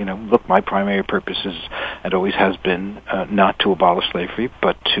 look, my primary purpose is, and always has been, not to abolish slavery,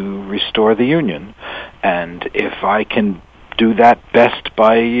 but to restore the Union. And if I can do that best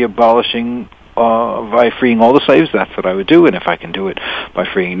by freeing all the slaves, that's what I would do. And if I can do it by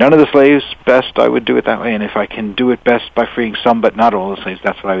freeing none of the slaves best, I would do it that way. And if I can do it best by freeing some but not all the slaves,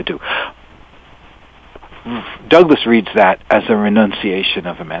 that's what I would do. Douglass reads that as a renunciation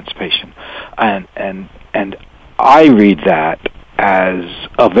of emancipation. And I read that as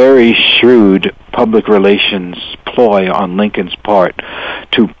a very shrewd public relations ploy on Lincoln's part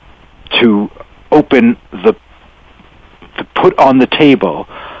to put on the table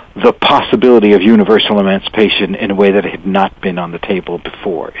the possibility of universal emancipation in a way that had not been on the table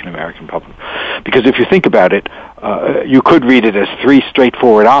before in American public. Because if you think about it, you could read it as three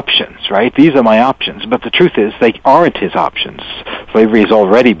straightforward options, right? These are my options. But the truth is, they aren't his options. Slavery has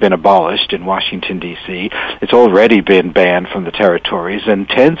already been abolished in Washington, D.C. It's already been banned from the territories, and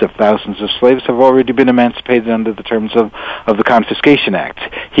tens of thousands of slaves have already been emancipated under the terms of the Confiscation Act.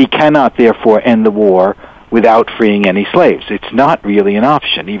 He cannot, therefore, end the war without freeing any slaves. It's not really an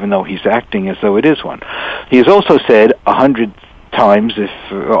option, even though he's acting as though it is one. He has also said 100 times,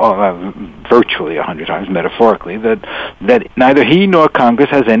 virtually 100 times metaphorically, that neither he nor Congress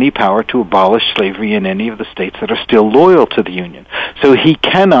has any power to abolish slavery in any of the states that are still loyal to the Union. So he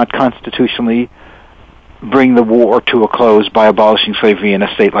cannot constitutionally bring the war to a close by abolishing slavery in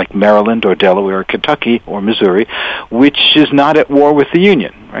a state like Maryland or Delaware or Kentucky or Missouri, which is not at war with the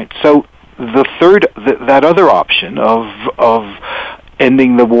Union, right? So that other option of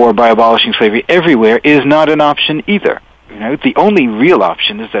ending the war by abolishing slavery everywhere is not an option either. The only real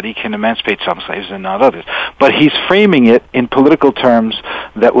option is that he can emancipate some slaves and not others. But he's framing it in political terms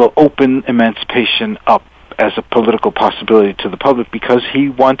that will open emancipation up as a political possibility to the public because he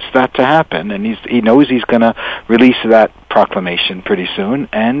wants that to happen, and he knows he's going to release that proclamation pretty soon,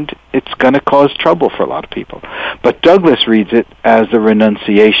 and it's going to cause trouble for a lot of people. But Douglass reads it as a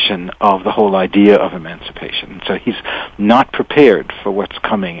renunciation of the whole idea of emancipation, so he's not prepared for what's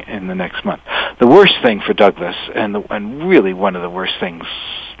coming in the next month. The worst thing for Douglass, and really one of the worst things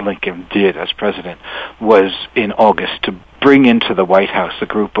Lincoln did as president, was in August to bring into the White House a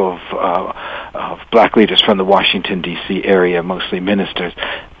group of black leaders from the Washington, D.C. area, mostly ministers,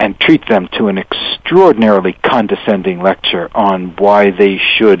 and treat them to an extraordinarily condescending lecture on why they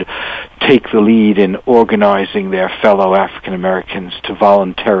should take the lead in organizing their fellow African Americans to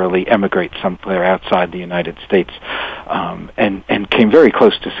voluntarily emigrate somewhere outside the United States, and came very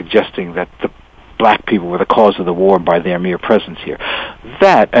close to suggesting that the black people were the cause of the war by their mere presence here.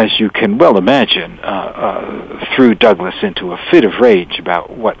 That, as you can well imagine, threw Douglass into a fit of rage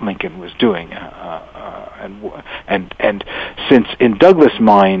about what Lincoln was doing, and since in Douglass's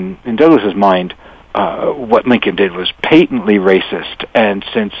mind, what Lincoln did was patently racist, and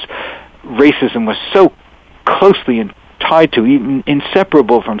since racism was so closely tied to, even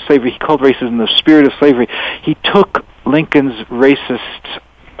inseparable from slavery, he called racism the spirit of slavery. He took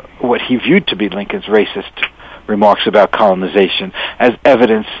what he viewed to be Lincoln's racist remarks about colonization as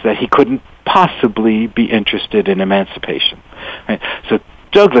evidence that he couldn't possibly be interested in emancipation. Right? So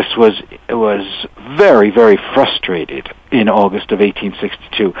Douglass was very, very frustrated in August of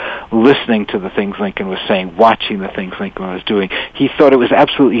 1862, listening to the things Lincoln was saying, watching the things Lincoln was doing. He thought it was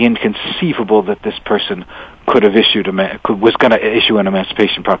absolutely inconceivable that this person was going to issue an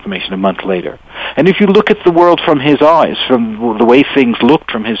Emancipation Proclamation a month later. And if you look at the world from his eyes, from the way things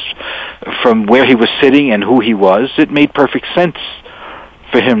looked, from where he was sitting and who he was, it made perfect sense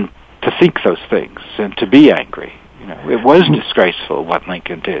for him to think those things and to be angry. It was disgraceful what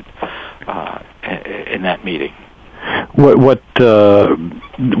Lincoln did in that meeting. What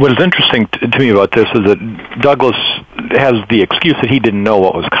is interesting to me about this is that Douglass has the excuse that he didn't know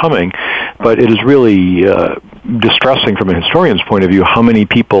what was coming, but it is really distressing from a historian's point of view how many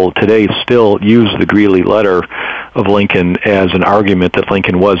people today still use the Greeley letter of Lincoln as an argument that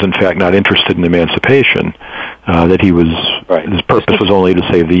Lincoln was in fact not interested in emancipation, that he was his purpose was only to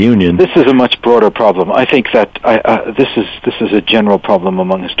save the Union. This is a much broader problem. I think that this is a general problem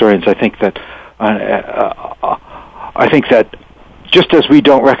among historians. I think that just as we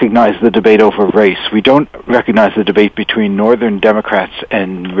don't recognize the debate over race, we don't recognize the debate between Northern Democrats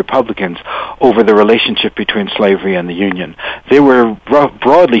and Republicans over the relationship between slavery and the Union. There were,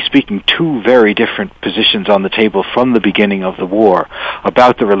 broadly speaking, two very different positions on the table from the beginning of the war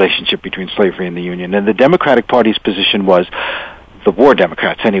about the relationship between slavery and the Union. And the Democratic Party's position was, the war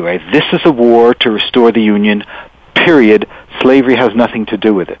Democrats anyway, this is a war to restore the Union, period. Slavery has nothing to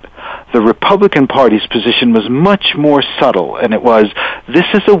do with it. the Republican Party's position was much more subtle, and it was, this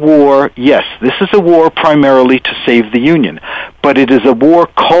is a war, yes, this is a war primarily to save the Union, but it is a war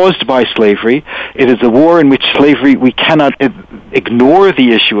caused by slavery. It is a war in which slavery, we cannot ignore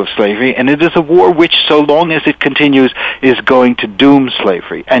the issue of slavery, and it is a war which, so long as it continues, is going to doom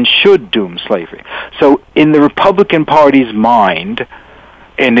slavery, and should doom slavery. So in the Republican Party's mind,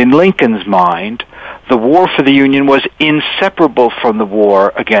 and in Lincoln's mind, the war for the Union was inseparable from the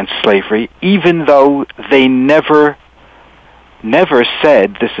war against slavery, even though they never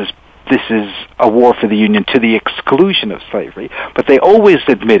said this is a war for the Union to the exclusion of slavery, but they always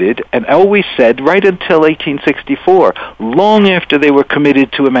admitted and always said, right until 1864, long after they were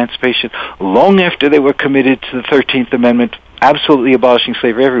committed to emancipation, long after they were committed to the 13th Amendment, absolutely abolishing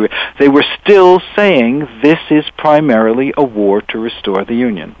slavery everywhere, they were still saying this is primarily a war to restore the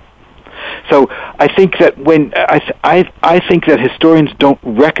Union. So I think that I think that historians don't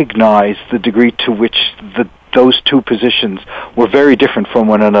recognize the degree to which those two positions were very different from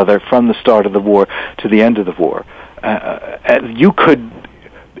one another from the start of the war to the end of the war.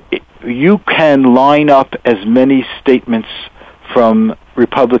 You can line up as many statements from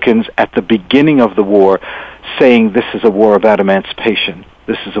Republicans at the beginning of the war saying this is a war about emancipation,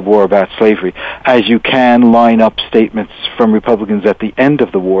 this is a war about slavery, as you can line up statements from Republicans at the end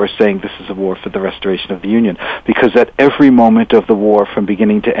of the war saying this is a war for the restoration of the Union, because at every moment of the war, from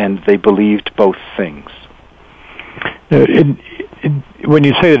beginning to end, they believed both things. When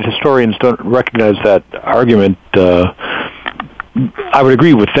you say that historians don't recognize that argument, I would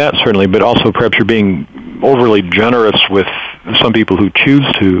agree with that, certainly, but also perhaps you're being overly generous with some people who choose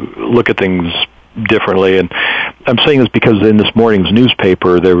to look at things differently. And I'm saying this because in this morning's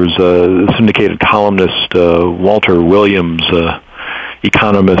newspaper, there was a syndicated columnist, Walter Williams,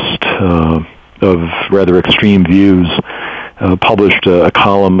 economist of rather extreme views, published a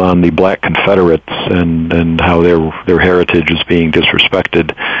column on the Black Confederates and how their heritage is being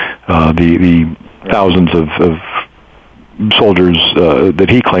disrespected. The thousands of soldiers that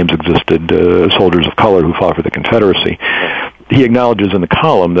he claims existed, soldiers of color who fought for the Confederacy. He acknowledges in the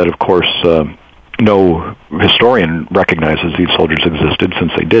column that, of course, no historian recognizes these soldiers existed,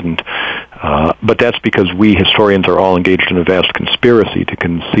 since they didn't. But that's because we historians are all engaged in a vast conspiracy to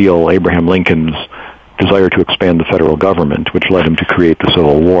conceal Abraham Lincoln's desire to expand the federal government, which led him to create the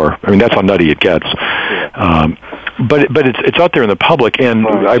Civil War. I mean, that's how nutty it gets. But it's out there in the public, and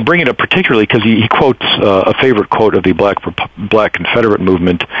I bring it up particularly because he quotes a favorite quote of the Black Confederate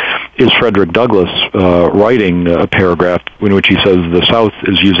movement is Frederick Douglass writing a paragraph in which he says the South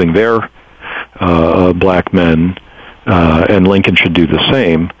is using their black men, and Lincoln should do the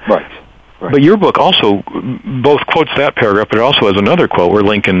same. Right. But your book also both quotes that paragraph, but it also has another quote where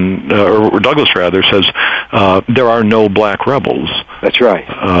Lincoln, or Douglass rather, says, there are no black rebels. That's right.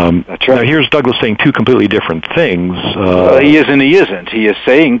 That's right. Now here's Douglass saying two completely different things. He is and he isn't. He is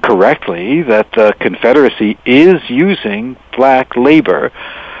saying correctly that the Confederacy is using black labor,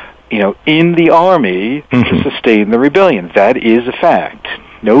 in the Army to sustain the rebellion. That is a fact.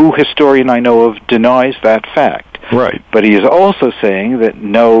 No historian I know of denies that fact. Right. But he is also saying that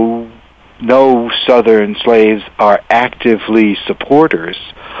no Southern slaves are actively supporters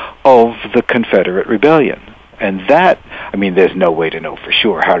of the Confederate rebellion. And that, there's no way to know for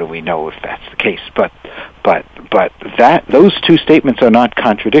sure. How do we know if that's the case? But those two statements are not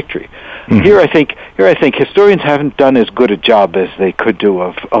contradictory. Mm-hmm. Here I think historians haven't done as good a job as they could do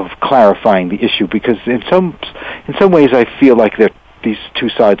of clarifying the issue, because in some ways I feel like these two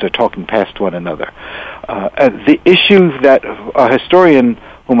sides are talking past one another. The issue that a historian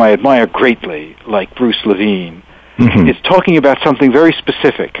whom I admire greatly, like Bruce Levine, is talking about something very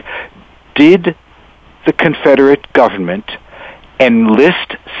specific. Did the Confederate government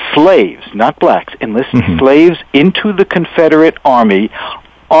enlist slaves, not blacks, slaves into the Confederate Army,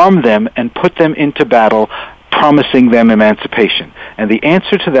 arm them, and put them into battle, promising them emancipation? And the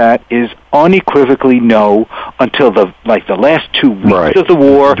answer to that is unequivocally no, until the last 2 weeks of the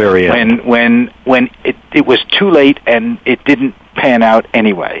war, when it was too late and it didn't pan out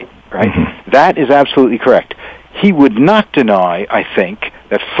anyway. Right? Mm-hmm. That is absolutely correct. He would not deny, I think,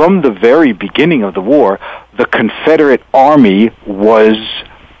 that from the very beginning of the war, the Confederate Army was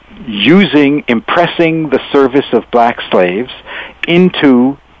impressing the service of black slaves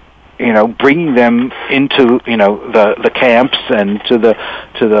into, bringing them into, the camps and to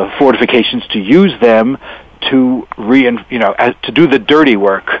the fortifications, to use them to to do the dirty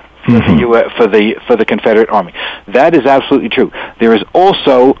work for the Confederate Army. That is absolutely true. There is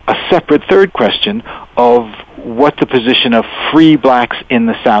also a separate third question of what the position of free blacks in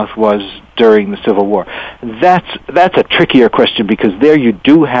the South was during the Civil War. That's a trickier question, because there you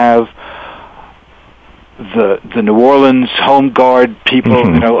do have the New Orleans Home Guard people,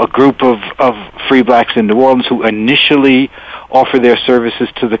 a group of free blacks in New Orleans who initially offer their services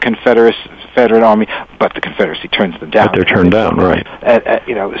to the Confederate Army, but the Confederacy turns them down. But they're turned down, right?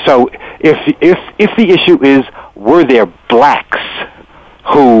 So if the issue is, were there blacks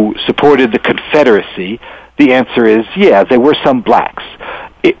who supported the Confederacy, the answer is, yeah, there were some blacks.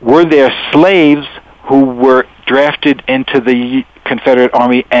 Were there slaves who were drafted into the Confederate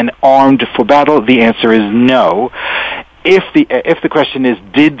Army and armed for battle? The answer is no. If the question is,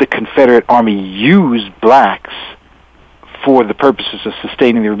 did the Confederate Army use blacks for the purposes of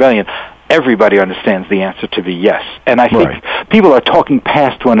sustaining the rebellion, everybody understands the answer to be yes. And I think people are talking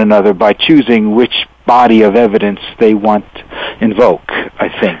past one another by choosing which body of evidence they want to invoke.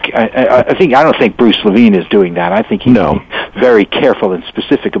 I don't think Bruce Levine is doing that. I think he's very careful and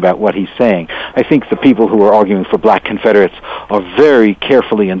specific about what he's saying. I think the people who are arguing for black Confederates are very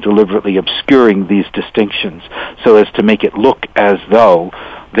carefully and deliberately obscuring these distinctions so as to make it look as though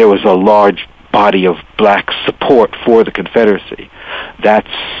there was a large body of black support for the Confederacy.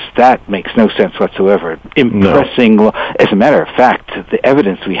 That makes no sense whatsoever. As a matter of fact, the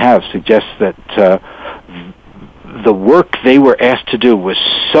evidence we have suggests that the work they were asked to do was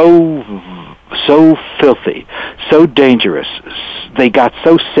so filthy, so dangerous. They got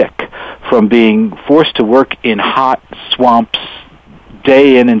so sick from being forced to work in hot swamps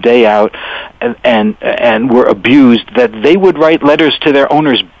day in and day out, and were abused, that they would write letters to their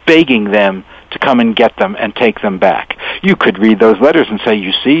owners begging them to come and get them and take them back. You could read those letters and say,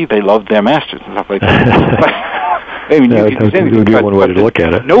 you see, they loved their masters and stuff like that. I mean, would be one way to look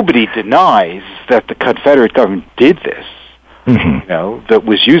at it. Nobody denies that the Confederate government did this, that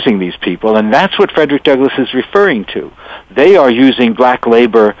was using these people, and that's what Frederick Douglass is referring to. They are using black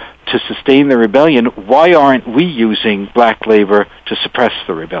labor to sustain the rebellion. Why aren't we using black labor to suppress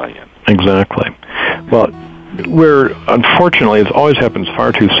the rebellion? Exactly. Well, we're, unfortunately, it always happens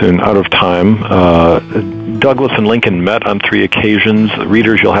far too soon, out of time. Douglass and Lincoln met on 3 occasions.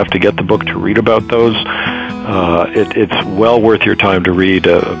 Readers, you'll have to get the book to read about those. It's well worth your time to read.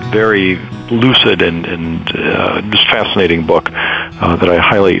 A very lucid and just fascinating book that I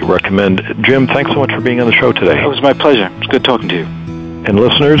highly recommend. Jim, thanks so much for being on the show today. It was my pleasure. It's good talking to you. And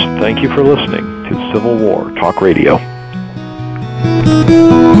listeners, thank you for listening to Civil War Talk Radio.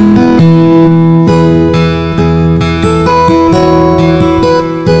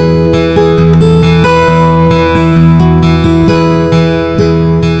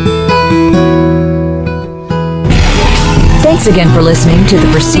 Thanks again for listening to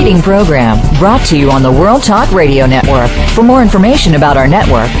the preceding program brought to you on the World Talk Radio Network. For more information about our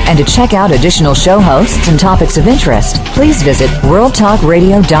network and to check out additional show hosts and topics of interest, please visit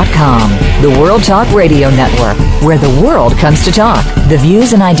worldtalkradio.com. The World Talk Radio Network, where the world comes to talk. The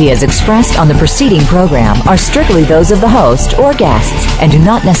views and ideas expressed on the preceding program are strictly those of the host or guests and do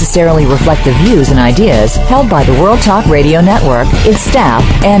not necessarily reflect the views and ideas held by the World Talk Radio Network, its staff,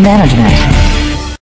 and management.